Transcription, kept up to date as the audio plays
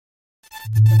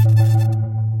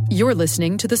You're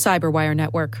listening to the Cyberwire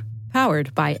Network,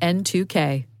 powered by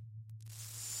N2K.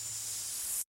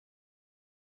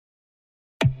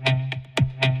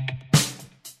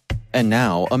 And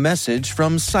now, a message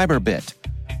from Cyberbit.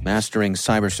 Mastering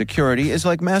cybersecurity is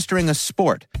like mastering a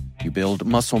sport. You build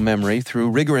muscle memory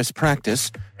through rigorous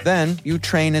practice, then you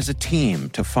train as a team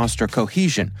to foster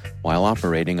cohesion while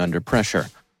operating under pressure.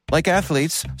 Like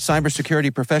athletes,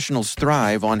 cybersecurity professionals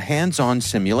thrive on hands-on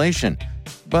simulation.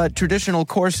 But traditional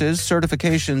courses,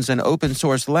 certifications, and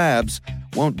open-source labs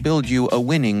won't build you a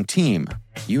winning team.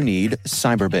 You need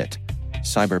Cyberbit.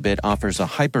 Cyberbit offers a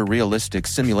hyper-realistic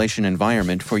simulation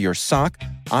environment for your SOC,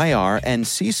 IR, and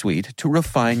C-suite to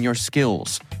refine your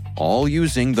skills, all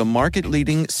using the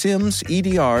market-leading SIMs,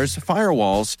 EDRs,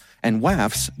 firewalls, and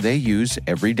WAFs they use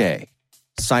every day.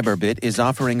 Cyberbit is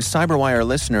offering Cyberwire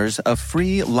listeners a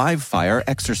free live-fire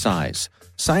exercise.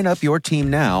 Sign up your team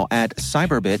now at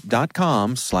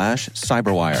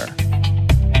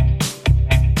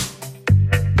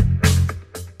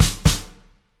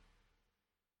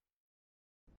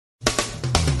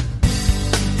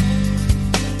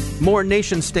More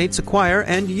nation-states acquire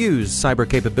and use cyber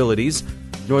capabilities.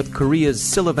 North Korea's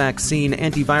Silivaccine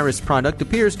antivirus product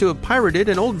appears to have pirated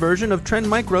an old version of Trend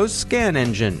Micro's scan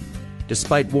engine.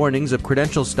 Despite warnings of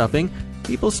credential stuffing,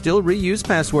 people still reuse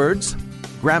passwords.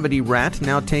 Gravity Rat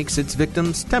now takes its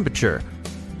victim's temperature.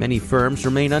 Many firms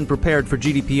remain unprepared for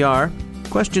GDPR.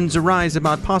 Questions arise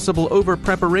about possible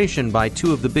over-preparation by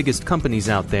two of the biggest companies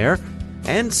out there.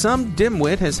 And some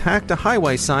dimwit has hacked a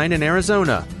highway sign in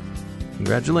Arizona.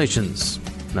 Congratulations,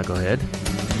 knucklehead.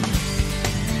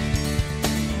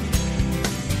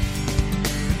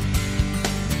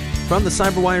 From the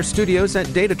Cyberwire studios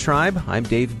at Data Tribe, I'm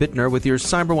Dave Bittner with your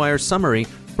Cyberwire summary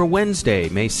for Wednesday,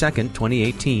 May 2nd,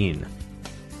 2018.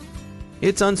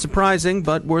 It's unsurprising,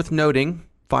 but worth noting,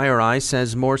 FireEye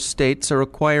says more states are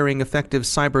acquiring effective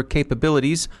cyber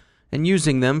capabilities and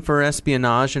using them for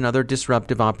espionage and other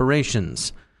disruptive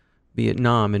operations.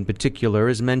 Vietnam, in particular,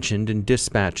 is mentioned in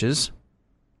dispatches.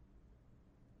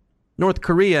 North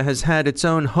Korea has had its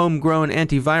own homegrown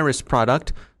antivirus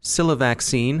product,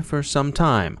 Silivaccine, for some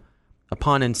time.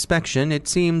 Upon inspection, it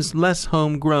seems less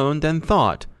homegrown than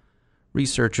thought.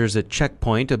 Researchers at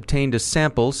Checkpoint obtained a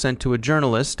sample sent to a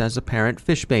journalist as apparent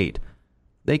fishbait.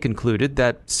 They concluded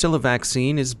that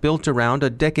Silivaccine is built around a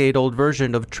decade-old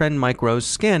version of Trend Micro's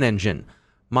scan engine,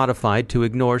 modified to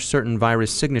ignore certain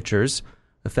virus signatures,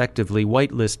 effectively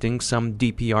whitelisting some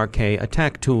DPRK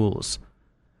attack tools.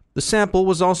 The sample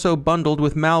was also bundled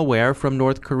with malware from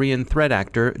North Korean threat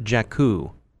actor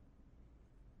Jakku.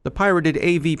 The pirated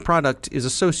AV product is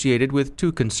associated with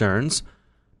two concerns: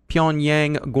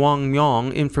 Pyongyang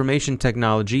Gwangyong Information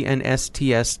Technology and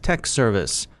STS Tech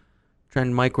Service.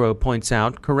 Trend Micro points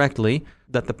out, correctly,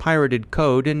 that the pirated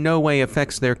code in no way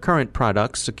affects their current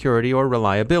product's security or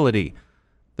reliability.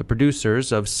 The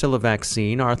producers of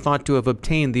Silivaccine are thought to have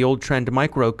obtained the old Trend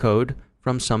Micro code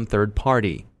from some third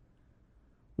party.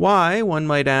 Why, one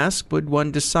might ask, would one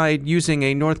decide using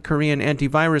a North Korean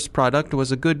antivirus product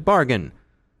was a good bargain?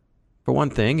 For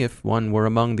one thing, if one were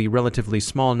among the relatively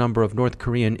small number of North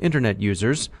Korean internet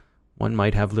users, one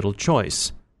might have little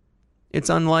choice. It's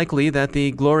unlikely that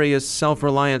the glorious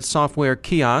self-reliant software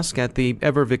kiosk at the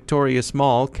ever-victorious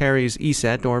mall carries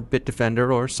ESET or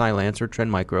Bitdefender or Cylance or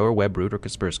Trend Micro or Webroot or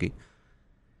Kaspersky.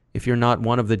 If you're not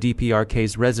one of the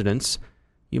DPRK's residents,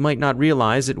 you might not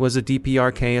realize it was a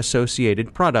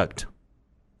DPRK-associated product.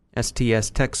 STS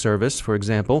Tech Service, for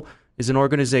example, is an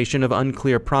organization of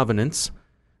unclear provenance.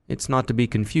 It's not to be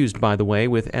confused, by the way,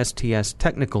 with STS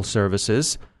Technical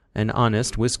Services, an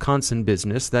honest Wisconsin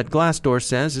business that Glassdoor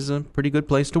says is a pretty good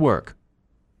place to work.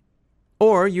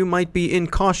 Or you might be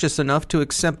incautious enough to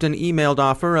accept an emailed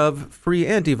offer of free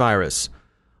antivirus.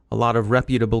 A lot of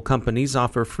reputable companies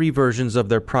offer free versions of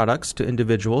their products to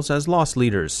individuals as loss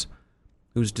leaders.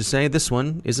 Who's to say this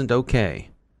one isn't okay?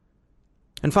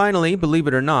 And finally, believe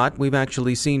it or not, we've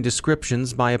actually seen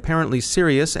descriptions by apparently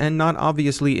serious and not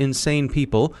obviously insane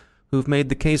people who've made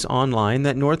the case online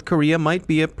that North Korea might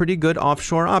be a pretty good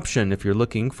offshore option if you're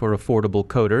looking for affordable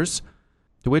coders.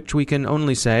 To which we can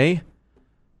only say,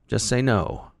 just say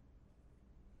no.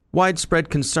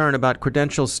 Widespread concern about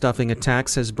credential stuffing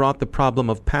attacks has brought the problem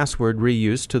of password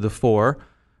reuse to the fore,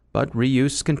 but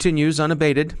reuse continues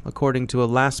unabated, according to a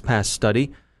LastPass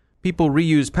study. People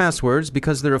reuse passwords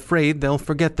because they're afraid they'll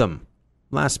forget them.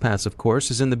 LastPass, of course,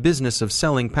 is in the business of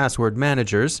selling password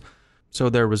managers, so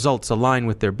their results align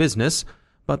with their business,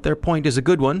 but their point is a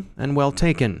good one and well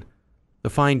taken. The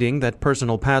finding that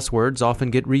personal passwords often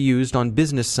get reused on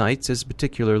business sites is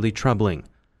particularly troubling.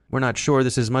 We're not sure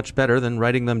this is much better than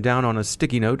writing them down on a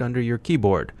sticky note under your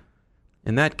keyboard.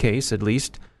 In that case, at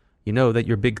least, you know that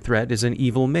your big threat is an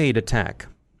evil-made attack.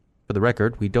 For the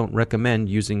record, we don't recommend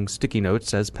using sticky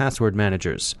notes as password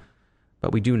managers,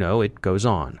 but we do know it goes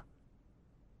on.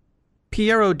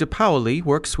 Piero De Paoli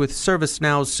works with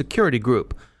ServiceNow's security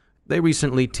group. They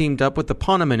recently teamed up with the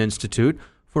Ponemon Institute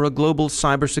for a global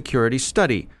cybersecurity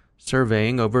study,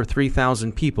 surveying over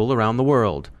 3,000 people around the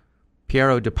world.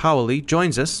 Piero De Paoli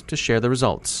joins us to share the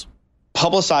results.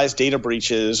 Publicized data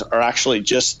breaches are actually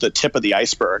just the tip of the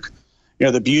iceberg. You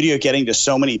know, the beauty of getting to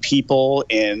so many people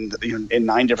in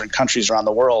 9 different countries around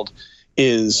the world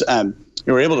is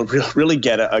we were able to really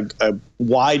get a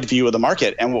wide view of the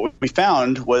market. And what we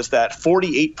found was that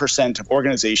 48% of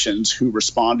organizations who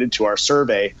responded to our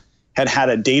survey had had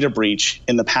a data breach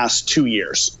in the past 2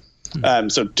 years.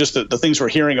 So just the things we're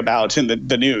hearing about in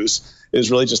the news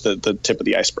is really just the tip of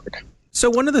the iceberg. So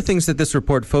one of the things that this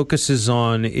report focuses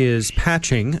on is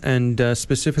patching, and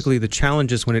specifically the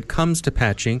challenges when it comes to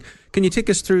patching. Can you take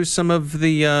us through some of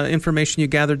the information you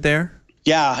gathered there?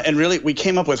 Yeah, and really we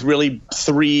came up with really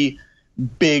 3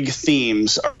 big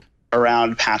themes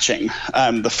around patching.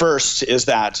 The first is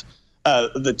that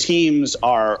the teams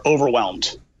are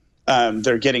overwhelmed.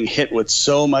 They're getting hit with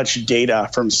so much data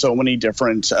from so many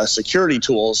different security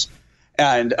tools.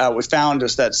 And what we found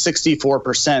is that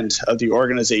 64% of the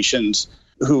organizations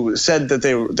who said that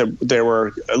they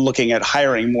were looking at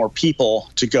hiring more people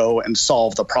to go and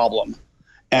solve the problem.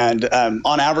 And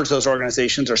on average, those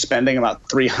organizations are spending about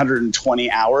 320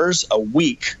 hours a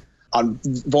week on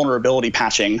vulnerability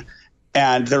patching.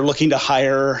 And they're looking to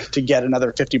hire to get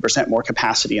another 50% more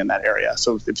capacity in that area.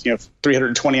 So if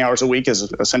 320 hours a week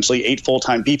is essentially 8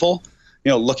 full-time people,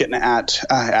 looking at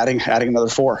adding another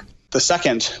 4. The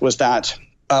second was that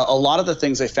a lot of the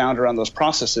things they found around those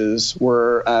processes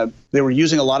were they were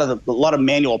using a lot of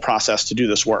manual process to do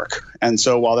this work. And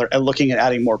so while they're looking at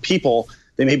adding more people,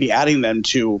 they may be adding them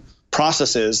to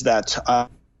processes that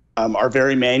are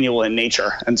very manual in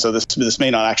nature. And so this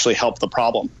may not actually help the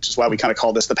problem, which is why we kind of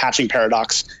call this the patching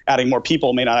paradox. Adding more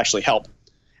people may not actually help.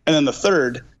 And then the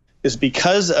third is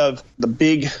because of the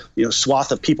big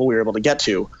swath of people we were able to get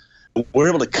to, we're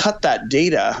able to cut that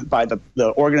data by the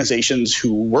organizations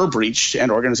who were breached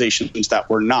and organizations that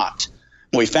were not.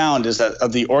 What we found is that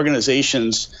of the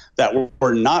organizations that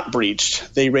were not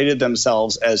breached, they rated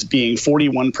themselves as being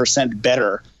 41%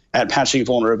 better at patching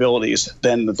vulnerabilities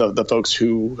than the folks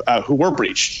who were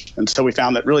breached. And so we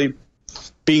found that really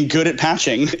being good at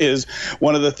patching is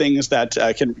one of the things that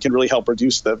can really help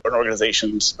reduce an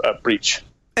organization's breach.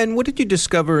 And what did you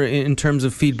discover in terms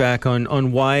of feedback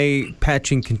on why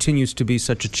patching continues to be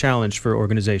such a challenge for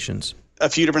organizations? A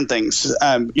few different things.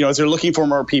 As they're looking for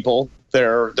more people,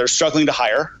 they're struggling to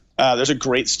hire. There's a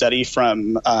great study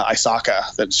from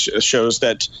ISACA that shows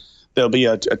that there'll be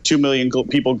a 2 million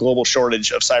people global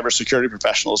shortage of cybersecurity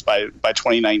professionals by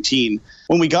 2019.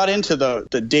 When we got into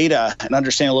the data and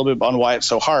understand a little bit on why it's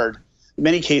so hard, in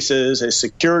many cases, a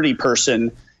security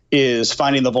person is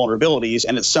finding the vulnerabilities,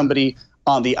 and it's somebody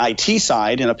on the IT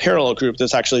side in a parallel group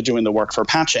that's actually doing the work for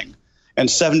patching. And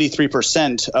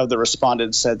 73% of the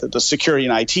respondents said that the security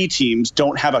and IT teams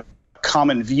don't have a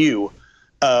common view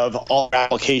of all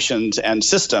applications and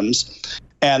systems,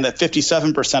 and that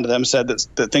 57% of them said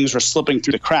that things were slipping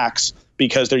through the cracks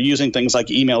because they're using things like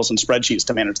emails and spreadsheets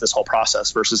to manage this whole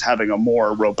process versus having a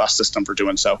more robust system for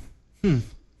doing so.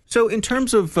 So in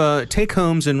terms of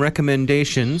take-homes and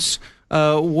recommendations,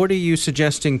 what are you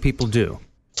suggesting people do?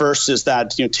 First is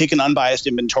that take an unbiased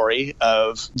inventory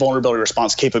of vulnerability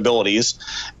response capabilities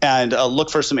and look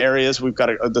for some areas. We've got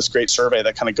this great survey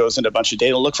that kind of goes into a bunch of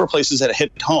data. Look for places that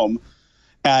hit home.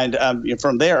 And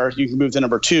from there, you can move to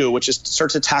number 2, which is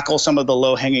start to tackle some of the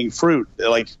low-hanging fruit,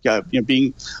 like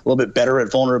being a little bit better at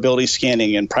vulnerability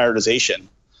scanning and prioritization.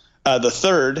 The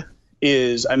third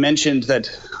is I mentioned that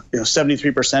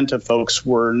 73% of folks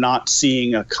were not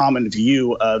seeing a common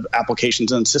view of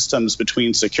applications and systems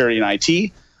between security and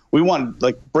IT. We want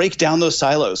to break down those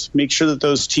silos, make sure that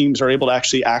those teams are able to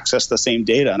actually access the same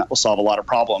data, and that will solve a lot of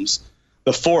problems.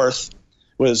 The fourth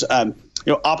was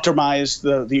optimize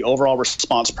the overall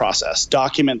response process,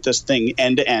 document this thing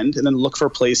end to end, and then look for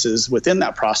places within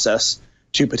that process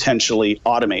to potentially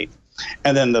automate.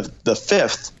 And then the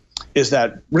fifth is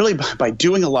that really by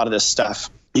doing a lot of this stuff,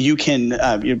 you can,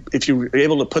 if you're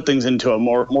able to put things into a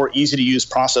more easy to use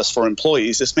process for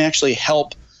employees, this may actually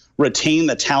help retain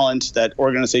the talent that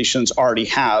organizations already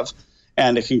have,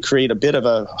 and it can create a bit of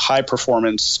a high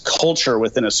performance culture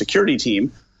within a security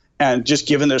team. And just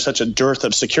given there's such a dearth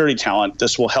of security talent,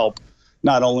 this will help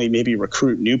not only maybe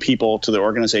recruit new people to the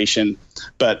organization,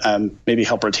 but maybe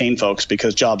help retain folks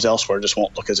because jobs elsewhere just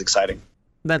won't look as exciting.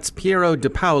 That's Piero De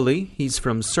Paoli. He's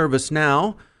from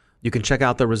ServiceNow. You can check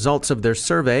out the results of their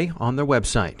survey on their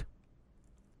website.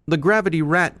 The Gravity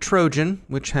Rat Trojan,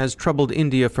 which has troubled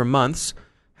India for months,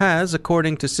 has,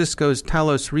 according to Cisco's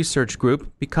Talos Research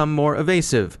Group, become more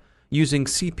evasive, using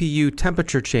CPU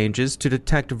temperature changes to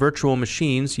detect virtual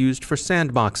machines used for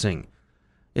sandboxing.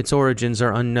 Its origins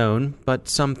are unknown, but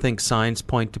some think signs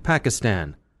point to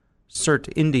Pakistan. CERT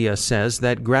India says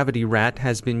that Gravity Rat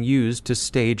has been used to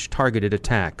stage targeted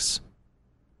attacks.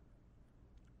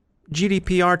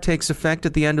 GDPR takes effect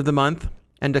at the end of the month,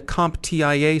 and a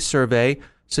CompTIA survey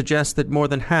suggests that more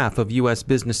than half of U.S.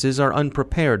 businesses are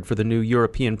unprepared for the new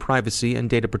European privacy and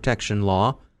data protection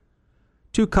law.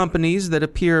 Two companies that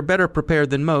appear better prepared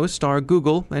than most are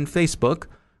Google and Facebook,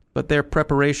 but their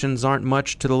preparations aren't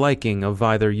much to the liking of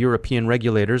either European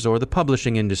regulators or the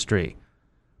publishing industry.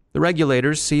 The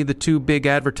regulators see the two big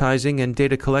advertising and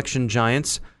data collection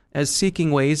giants as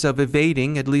seeking ways of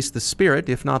evading at least the spirit,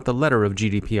 if not the letter, of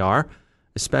GDPR,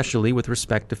 especially with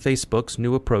respect to Facebook's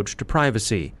new approach to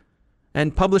privacy.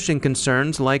 And publishing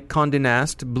concerns like Condé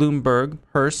Nast, Bloomberg,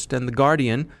 Hearst, and The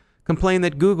Guardian complain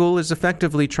that Google is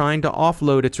effectively trying to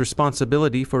offload its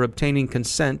responsibility for obtaining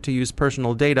consent to use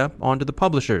personal data onto the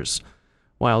publishers,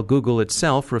 while Google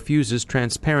itself refuses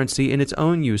transparency in its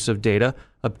own use of data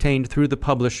obtained through the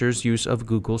publisher's use of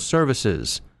Google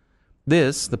services.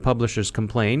 This, the publishers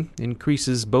complain,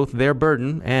 increases both their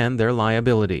burden and their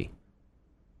liability.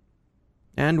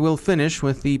 And we'll finish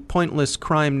with the pointless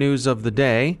crime news of the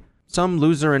day. Some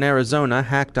loser in Arizona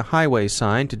hacked a highway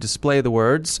sign to display the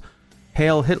words,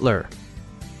 "Hail Hitler."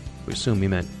 We assume he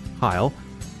meant Heil.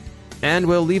 And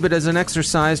we'll leave it as an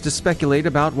exercise to speculate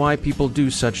about why people do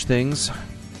such things.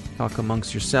 Talk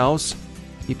amongst yourselves.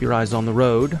 Keep your eyes on the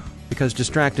road, because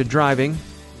distracted driving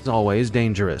is always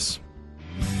dangerous.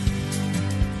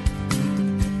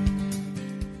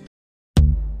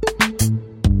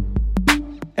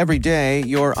 Every day,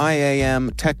 your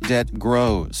IAM tech debt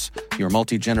grows. Your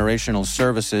multi-generational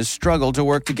services struggle to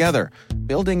work together.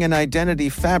 Building an identity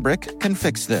fabric can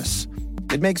fix this.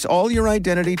 It makes all your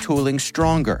identity tooling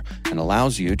stronger and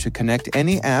allows you to connect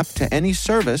any app to any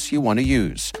service you want to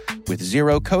use, with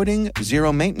zero coding,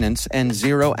 zero maintenance, and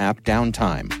zero app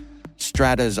downtime.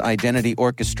 Strata's identity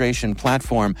orchestration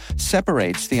platform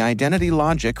separates the identity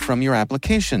logic from your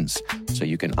applications, so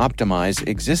you can optimize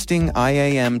existing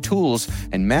IAM tools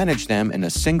and manage them in a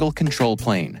single control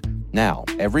plane. Now,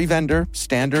 every vendor,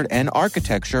 standard, and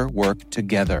architecture work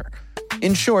together.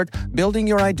 In short, building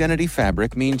your identity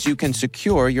fabric means you can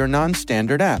secure your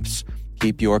non-standard apps,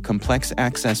 keep your complex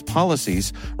access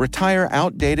policies, retire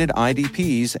outdated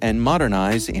IDPs, and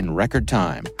modernize in record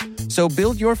time. So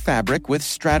build your fabric with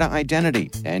Strata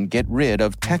Identity and get rid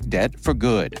of tech debt for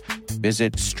good.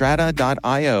 Visit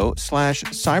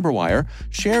strata.io/cyberwire,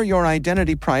 share your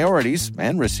identity priorities,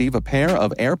 and receive a pair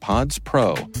of AirPods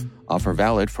Pro. Offer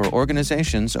valid for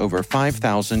organizations over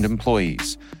 5,000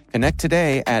 employees. Connect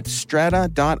today at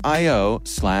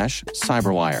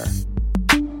strata.io/cyberwire.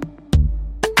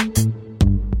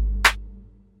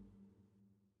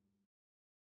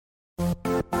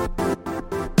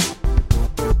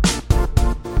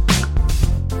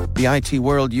 The IT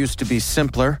world used to be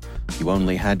simpler. You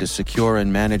only had to secure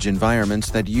and manage environments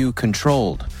that you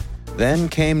controlled. Then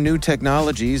came new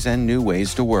technologies and new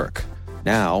ways to work.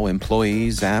 Now,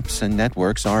 employees, apps, and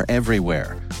networks are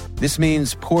everywhere. This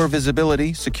means poor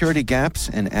visibility, security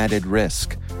gaps, and added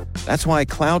risk. That's why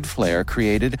Cloudflare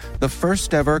created the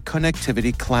first-ever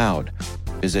connectivity cloud.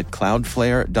 Visit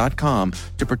cloudflare.com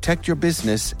to protect your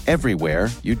business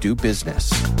everywhere you do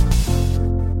business.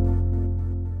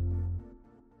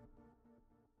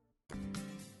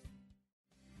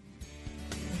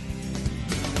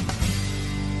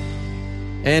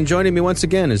 And joining me once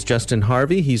again is Justin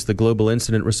Harvey. He's the Global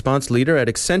Incident Response Leader at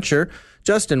Accenture.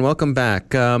 Justin, welcome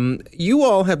back. You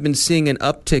all have been seeing an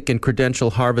uptick in credential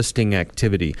harvesting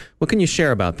activity. What can you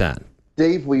share about that?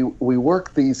 Dave, we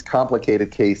work these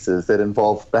complicated cases that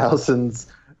involve thousands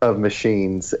of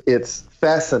machines. It's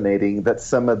fascinating that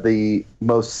some of the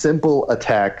most simple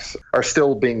attacks are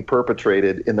still being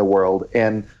perpetrated in the world.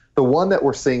 And the one that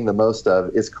we're seeing the most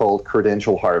of is called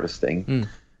credential harvesting.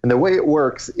 And the way it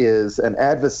works is an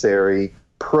adversary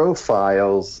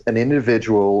profiles an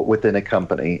individual within a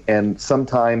company. And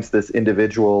sometimes this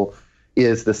individual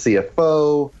is the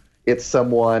CFO. It's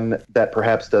someone that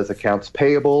perhaps does accounts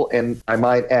payable. And I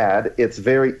might add, it's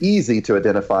very easy to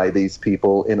identify these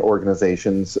people in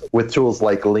organizations with tools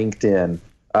like LinkedIn.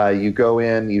 You go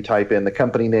in, you type in the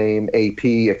company name,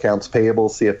 AP, accounts payable,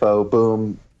 CFO,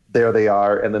 boom, there they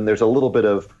are. And then there's a little bit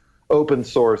of open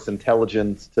source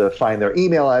intelligence to find their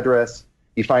email address.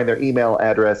 You find their email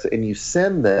address and you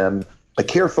send them a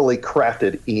carefully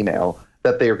crafted email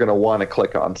that they are going to want to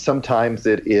click on. Sometimes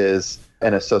it is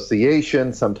an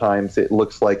association. Sometimes it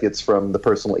looks like it's from the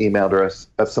personal email address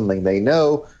of something they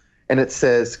know. And it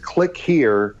says, click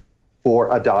here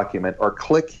for a document, or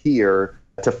click here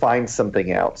to find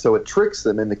something out. So it tricks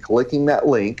them into clicking that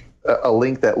link, a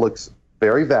link that looks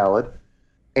very valid,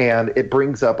 and it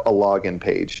brings up a login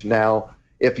page. Now,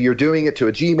 if you're doing it to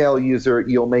a Gmail user,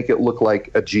 you'll make it look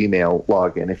like a Gmail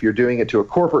login. If you're doing it to a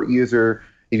corporate user,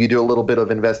 if you do a little bit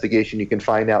of investigation, you can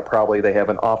find out probably they have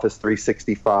an Office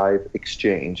 365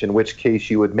 Exchange, in which case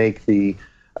you would make the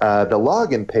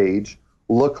login page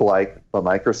look like the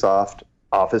Microsoft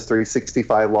Office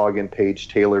 365 login page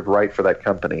tailored right for that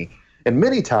company. And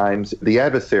many times the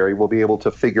adversary will be able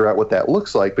to figure out what that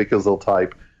looks like because they'll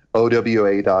type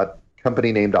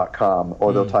owa.companyname.com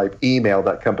or they'll type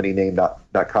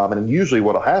email.companyname.com. And usually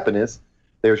what will happen is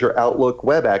there's your Outlook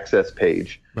web access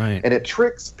page. Right. And it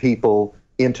tricks people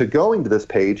into going to this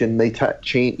page, and they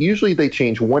usually they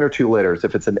change one or two letters.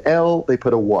 If it's an L, they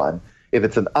put a 1. If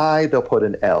it's an I, they'll put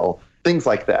an L, things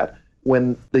like that.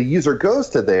 When the user goes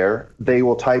to there, they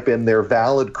will type in their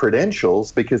valid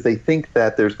credentials because they think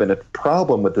that there's been a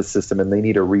problem with the system and they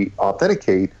need to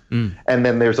re-authenticate, and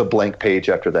then there's a blank page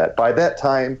after that. By that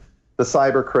time, the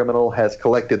cyber criminal has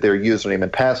collected their username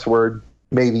and password,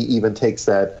 maybe even takes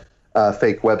that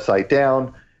fake website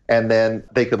down, and then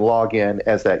they can log in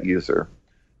as that user.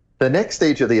 The next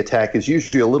stage of the attack is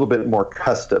usually a little bit more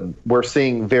custom. We're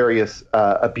seeing various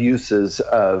abuses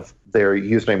of their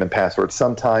username and password.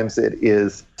 Sometimes it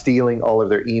is stealing all of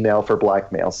their email for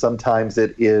blackmail. Sometimes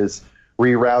it is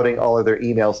rerouting all of their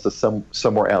emails to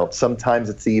somewhere else. Sometimes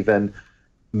it's even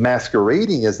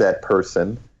masquerading as that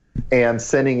person and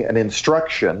sending an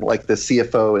instruction, like the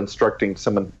CFO instructing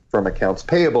someone from accounts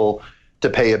payable to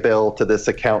pay a bill to this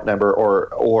account number,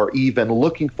 or even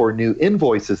looking for new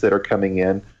invoices that are coming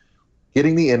in,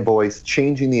 getting the invoice,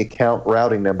 changing the account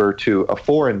routing number to a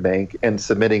foreign bank, and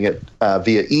submitting it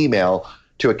via email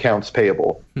to accounts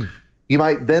payable. You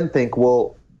might then think,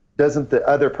 well, doesn't the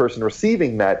other person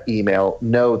receiving that email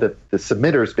know that the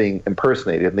submitter is being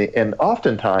impersonated? And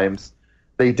oftentimes,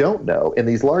 they don't know. In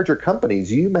these larger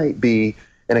companies, you might be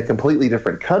in a completely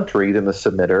different country than the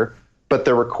submitter, but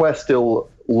the request still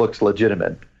looks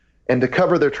legitimate. And to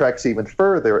cover their tracks even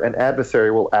further, an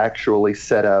adversary will actually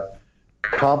set up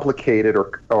complicated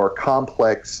or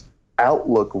complex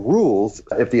Outlook rules.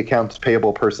 If the accounts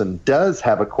payable person does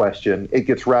have a question, it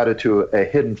gets routed to a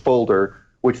hidden folder,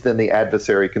 which then the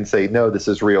adversary can say, no, this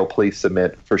is real, please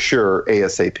submit for sure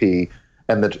ASAP,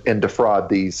 and defraud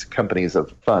these companies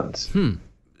of funds.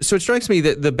 So it strikes me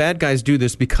that the bad guys do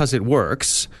this because it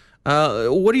works.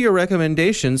 What are your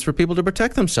recommendations for people to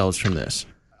protect themselves from this?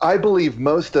 I believe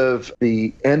most of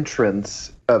the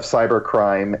entrance of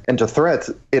cybercrime into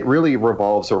threats, it really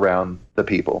revolves around the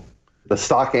people. The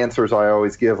stock answers I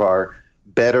always give are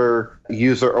better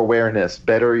user awareness,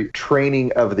 better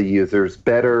training of the users,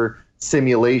 better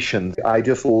simulations. I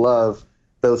just love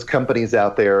those companies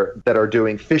out there that are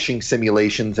doing phishing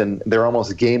simulations, and they're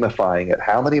almost gamifying it.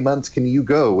 How many months can you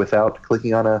go without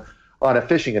clicking on a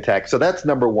phishing attack? So that's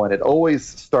number one. It always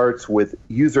starts with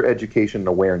user education and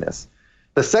awareness.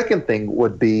 The second thing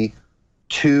would be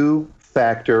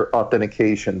two-factor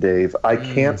authentication, Dave. I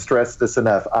can't stress this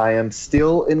enough. I am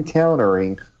still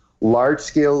encountering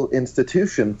large-scale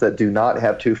institutions that do not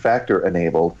have two-factor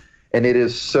enabled, and it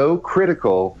is so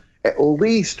critical, at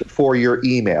least for your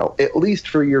email, at least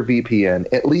for your VPN,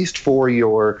 at least for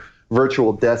your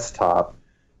virtual desktop,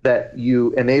 that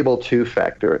you enable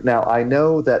two-factor. Now, I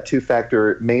know that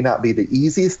two-factor may not be the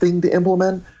easiest thing to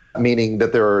implement, meaning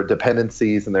that there are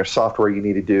dependencies and there's software you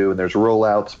need to do and there's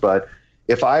rollouts. But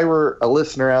if I were a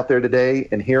listener out there today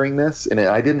and hearing this, and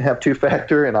I didn't have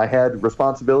two-factor and I had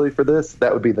responsibility for this,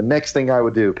 that would be the next thing I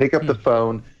would do. Pick up the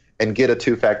phone and get a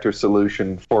two-factor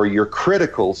solution for your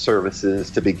critical services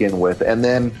to begin with, and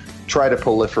then try to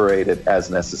proliferate it as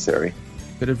necessary.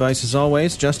 Good advice as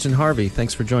always. Justin Harvey,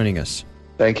 thanks for joining us.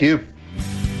 Thank you.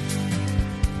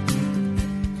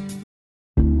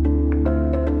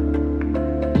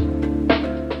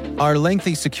 Are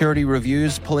lengthy security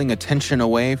reviews pulling attention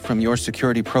away from your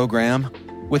security program?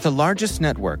 With the largest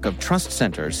network of trust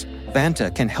centers,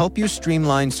 Vanta can help you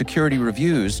streamline security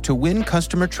reviews to win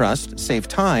customer trust, save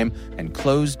time, and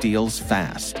close deals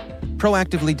fast.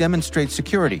 Proactively demonstrate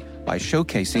security by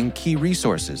showcasing key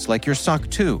resources like your SOC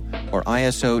 2 or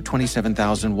ISO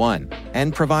 27001,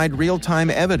 and provide real-time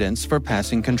evidence for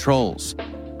passing controls.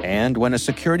 And when a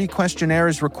security questionnaire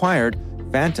is required,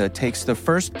 Vanta takes the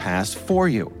first pass for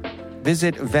you.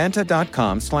 Visit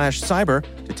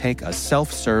vanta.com/cyber to take a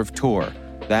self-serve tour.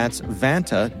 That's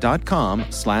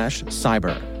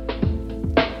vanta.com/cyber.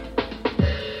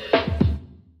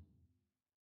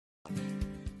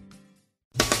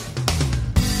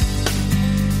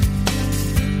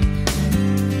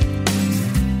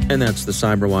 And that's the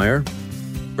Cyberwire.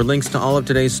 For links to all of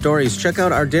today's stories, check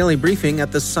out our daily briefing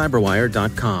at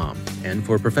thecyberwire.com. And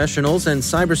for professionals and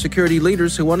cybersecurity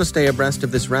leaders who want to stay abreast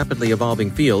of this rapidly evolving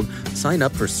field, sign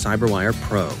up for Cyberwire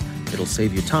Pro. It'll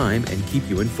save you time and keep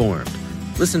you informed.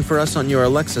 Listen for us on your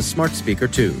Alexa smart speaker,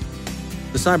 too.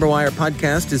 The Cyberwire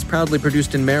podcast is proudly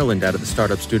produced in Maryland out of the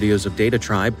startup studios of Data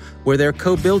Tribe, where they're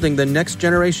co-building the next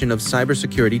generation of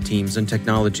cybersecurity teams and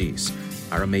technologies.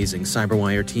 Our amazing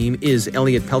Cyberwire team is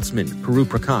Elliot Peltzman, Puru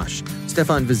Prakash,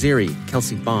 Stefan Vaziri,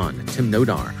 Kelsey Bond, Tim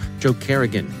Nodar, Joe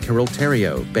Kerrigan, Carol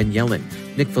Terrio, Ben Yellen,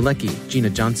 Nick Valecki, Gina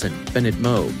Johnson, Bennett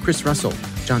Moe, Chris Russell,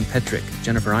 John Petrick,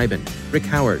 Jennifer Iben, Rick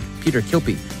Howard, Peter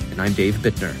Kilpie, and I'm Dave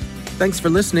Bittner. Thanks for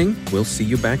listening. We'll see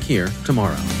you back here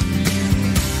tomorrow.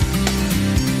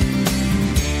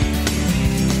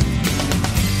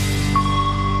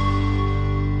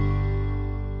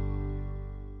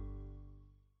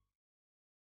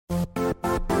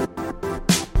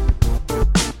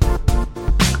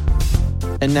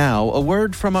 And now, a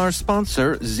word from our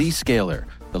sponsor, Zscaler,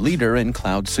 the leader in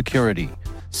cloud security.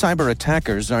 Cyber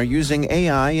attackers are using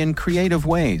AI in creative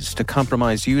ways to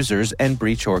compromise users and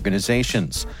breach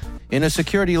organizations. In a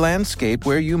security landscape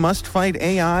where you must fight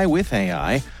AI with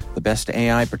AI, the best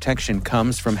AI protection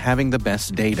comes from having the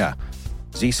best data.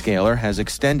 Zscaler has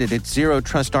extended its Zero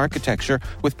Trust architecture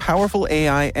with powerful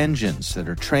AI engines that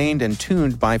are trained and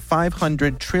tuned by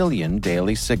 500 trillion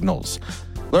daily signals.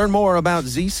 Learn more about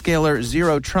Zscaler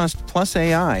Zero Trust Plus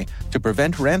AI to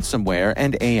prevent ransomware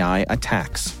and AI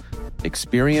attacks.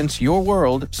 Experience your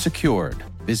world secured.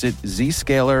 Visit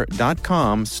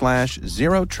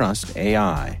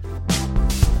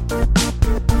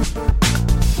zscaler.com/zerotrustai.